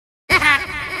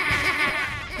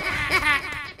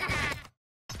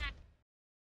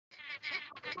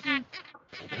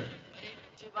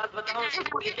बात बताओ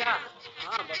बोलिए क्या।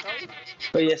 हाँ बताओ।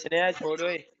 तो ये स्नेहा छोड़ो,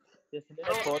 ये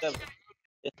स्नेहा छोड़ अब।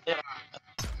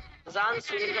 अजान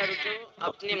सुनकर तो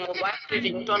अपने मोबाइल के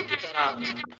रिंगटोन की तरह,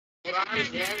 कुरान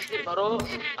ध्यान से पढ़ो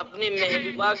अपनी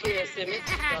महबूबा के एसएमएस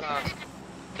की तरह,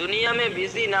 दुनिया में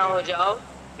बिजी ना हो जाओ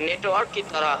नेटवर्क की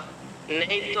तरह,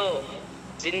 नहीं तो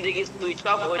जिंदगी स्विच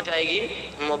ऑफ हो जाएगी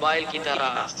मोबाइल की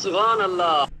तरह। सुभान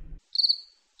अल्लाह।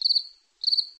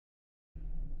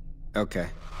 Okay.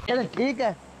 चल ठीक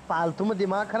है, फालतू में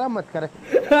दिमाग खराब मत कर।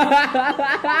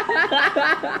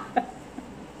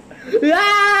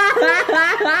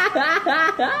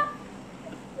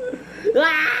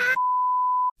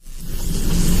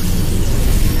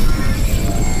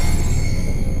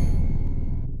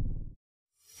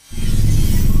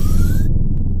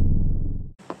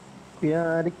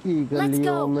 प्यार की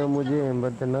गलियों में मुझे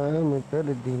बदनाम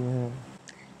कर दिया।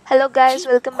 Hello guys,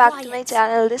 welcome back to my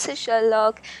channel. This is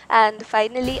Sherlock and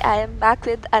finally I am back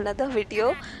with another video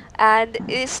and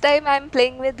this time I am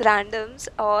playing with randoms।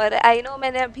 और I know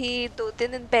मैंने अभी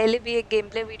 2-3 दिन पहले भी एक गेम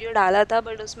प्ले वीडियो डाला था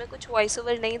but उसमें कुछ वॉइस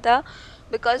ओवर नहीं था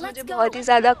बिकॉज मुझे बहुत ही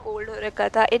ज़्यादा कोल्ड हो रखा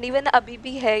था एंड इवन अभी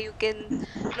भी है। You can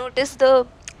notice the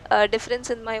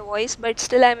difference in my voice but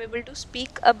still I am able to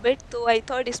speak a bit. तो आई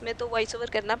थॉट इसमें तो वॉइस ओवर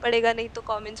करना पड़ेगा, नहीं तो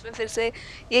कमेंट्स में फिर से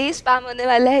यही स्पैम होने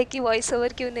वाला है कि वॉइस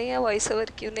ओवर क्यों नहीं है, वॉइस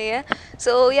ओवर क्यों नहीं है।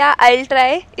 सो या आई विल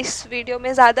ट्राई, इस वीडियो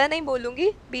में ज़्यादा नहीं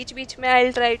बोलूँगी, बीच बीच में I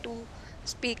will try to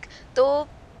speak. तो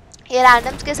ये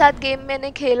रैंडम्स के साथ गेम मैंने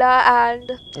खेला एंड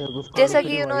जैसा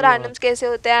कि रैंडम्स कैसे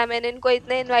होते हैं, मैंने इनको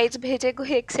इतने इनवाइट्स भेजे,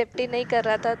 कोई एक्सेप्ट ही नहीं कर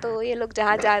रहा था। तो ये लोग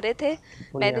जहाँ जा रहे थे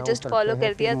मैंने जस्ट फॉलो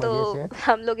कर दिया। तो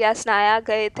हम लोग यहाँ स्नाया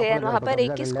गए थे एंड वहाँ पर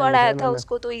एक ही स्क्वाड आया था,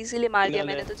 उसको तो इजीली मार दिया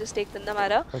मैंने, तो जस्ट एक बंदा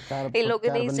मारा। इन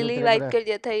लोगों ने इजीली वाइप कर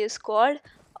दिया था ये स्क्वाड।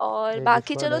 और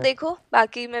बाकी चलो देखो,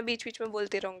 बाकी मैं बीच बीच में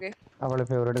बोलती रहूँगी। अपने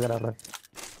फेवरेट करा पर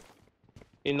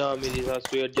इना मेरी सास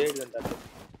को 1.5 घंटा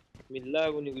मिला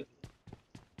को नहीं।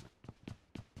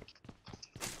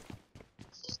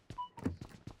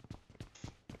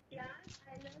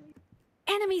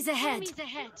 Enemies ahead.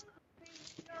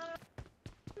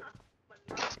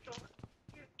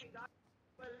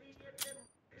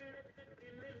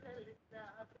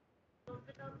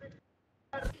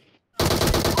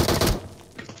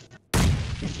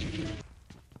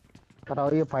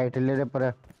 कराओ ये फाइट ले रहे पर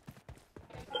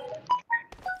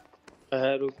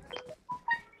है रुक।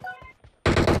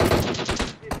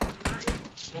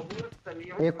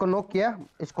 एक को नॉक किया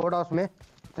स्क्वाड हाउस में।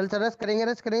 चल चल रश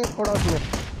करेंगे स्क्वाड हाउस में।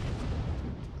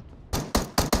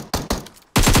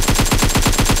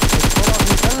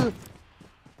 चल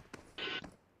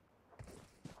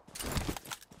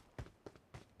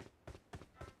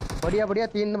बढ़िया बढ़िया,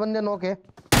 3 बंदे नॉक है।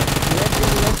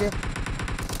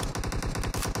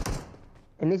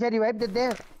 नीचे रिवाइव देते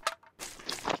हैं,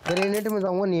 ग्रेनेड में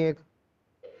जाऊंगा नहीं एक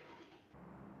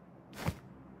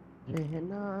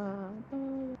रहना।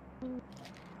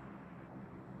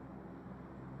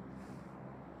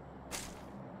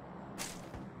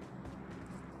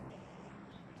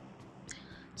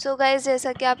 सो गाइज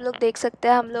जैसा कि आप लोग देख सकते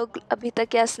हैं हम लोग अभी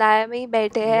तक यहाँ स्नाया में ही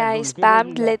बैठे हैं। आई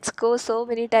spammed let's go so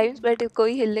many times but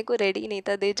कोई हिलने को रेडी नहीं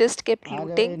था, they just kept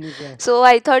looting. So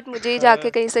I thought मुझे ही जाके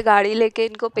कहीं से गाड़ी लेके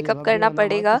इनको पिकअप करना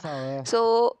पड़ेगा। सो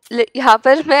यहाँ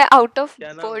पर मैं आउट ऑफ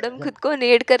बोर्डम खुद को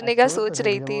नेड करने का सोच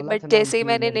रही थी बट जैसे ही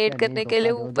मैंने नेड करने के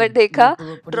लिए ऊपर देखा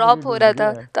ड्रॉप हो रहा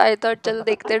था तो आई थॉट चलो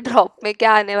देखते हैं ड्रॉप में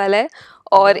क्या आने वाला है।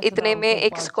 और इतने में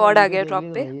एक स्क्वाड आ गया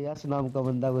ड्रॉप पे। नाम का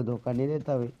बंदा कोई धोखा नहीं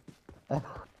देता भाई।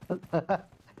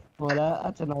 बोला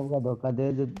अच्छा नाम का धोखा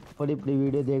दे जो बड़ी बड़ी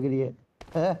वीडियो देख रही है।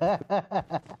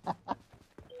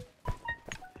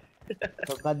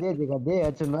 धोखा दे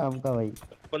अच्छा नाम का भाई।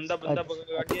 बंदा पकड़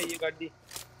गाड़ी है, ये गाड़ी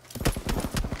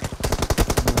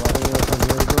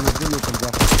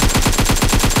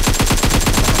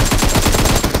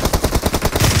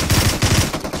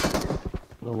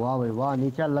वाह भाई वाह,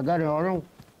 नीचे लगा रहा हूँ।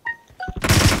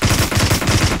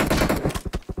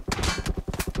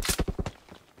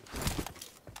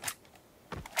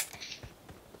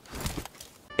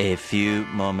 A few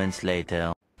moments later.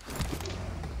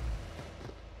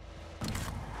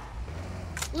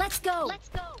 Let's go.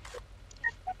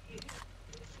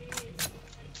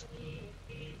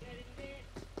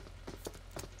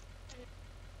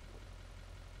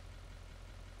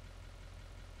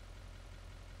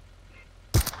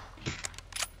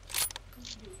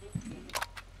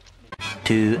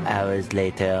 2 hours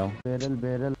later.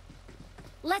 Barrel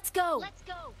Let's go.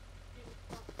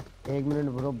 1 minute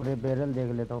bro, barrel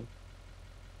देख लेता हूँ।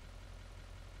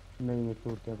 नहीं ये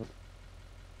टूट गया।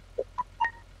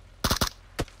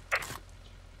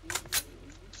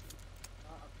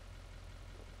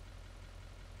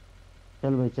 चल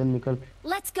चल भाई चल निकल।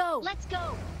 Let's go. Let's go.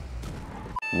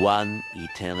 One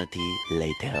eternity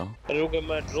later. रुक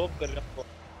मैं ड्रॉप कर रहा हूँ।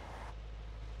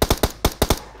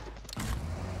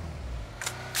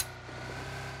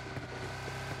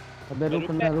 अबे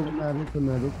रुकना।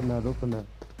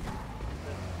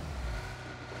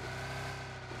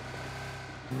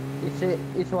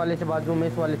 इस वाले से बाजू में,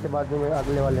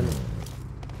 अगले वाले में।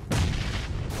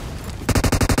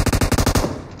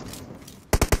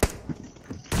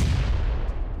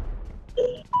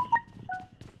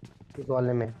 इस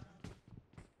वाले में।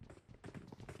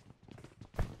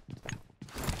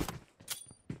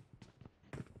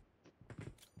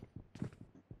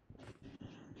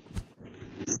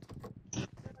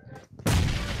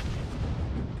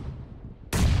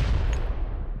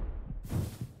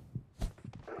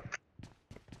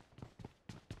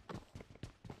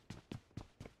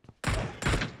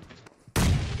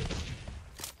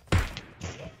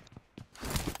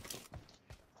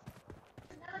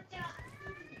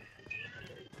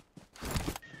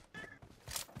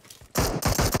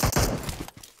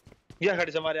 या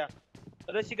खड़े से मारिया।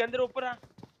 अरे सिकंदर ऊपर आ।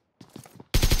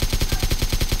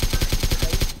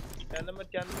 क्या नंबर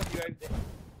डिवाइड दे।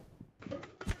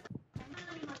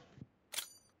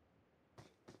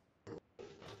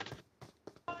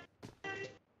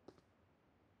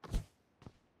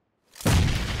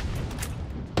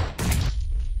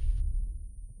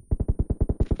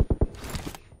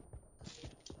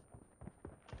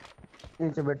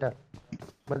 नीचे बेटा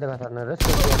मैं देखा था ना रस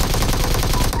कर दिया।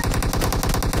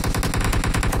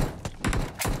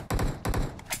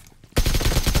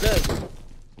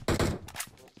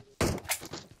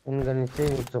 इनका नीचे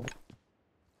नीचे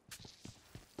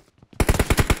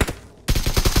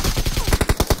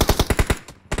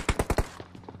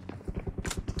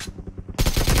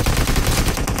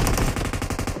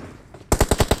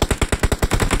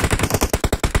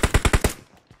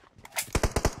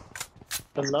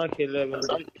ना खेल रहा है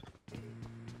बंदा।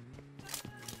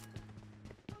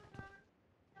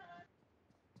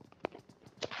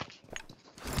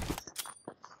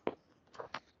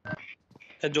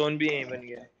 जोन भी यहीं बन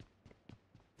गया।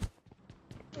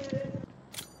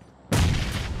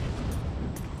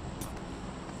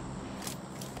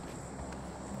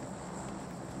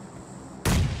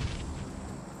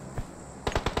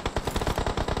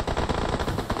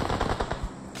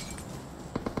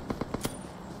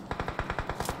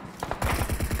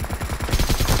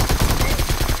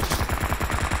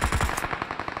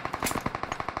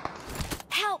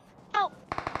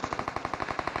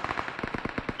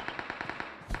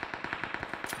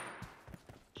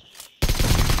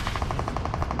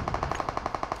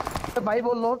 भाई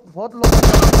वो लोग बहुत लोग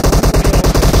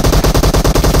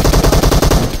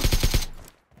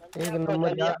एक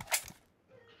नंबर यार।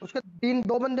 उसके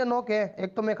दो बंदे नॉक है,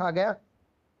 एक तो मैं खा गया।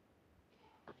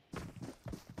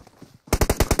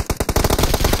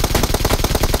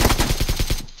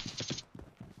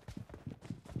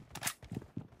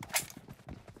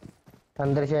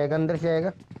 अंदर से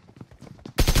आएगा।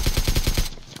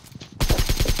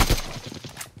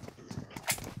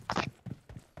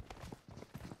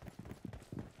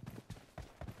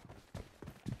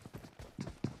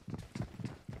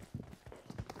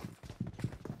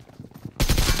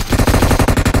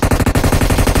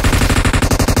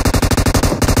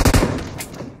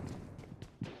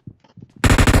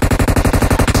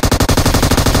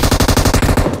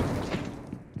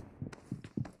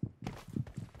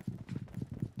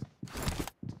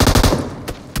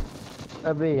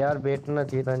 अबे यार बैठना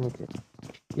चाहिए था नीचे,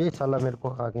 ये साला मेरे को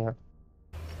खा गया।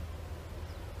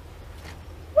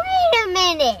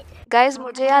 गाइज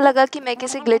मुझे यहाँ लगा कि मैं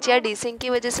किसी ग्लिच या डीसिंग की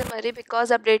वजह से मरी,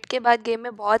 बिकॉज अपडेट के बाद गेम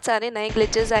में बहुत सारे नए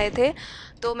ग्लिचेस आए थे,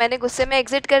 तो मैंने गुस्से में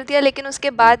एग्जिट कर दिया। लेकिन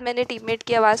उसके बाद मैंने टीममेट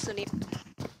की आवाज़ सुनी।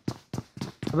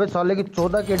 अबे साले की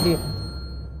 14 केडी,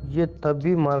 ये तब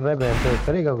भी मार रहा है, बेहतर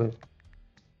करेगा कोई।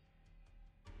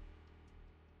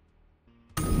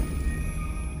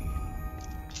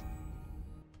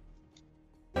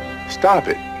 Stop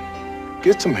it.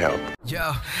 Get some help. Yo,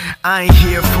 I ain't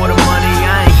here for the money,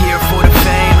 I ain't here for the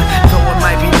fame. Though it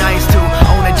might be nice to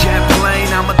own a jet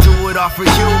plane, I'ma do it all for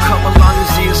you. Come along and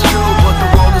see it's true, but the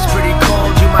world is pretty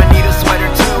cold, you might need a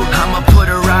sweater too.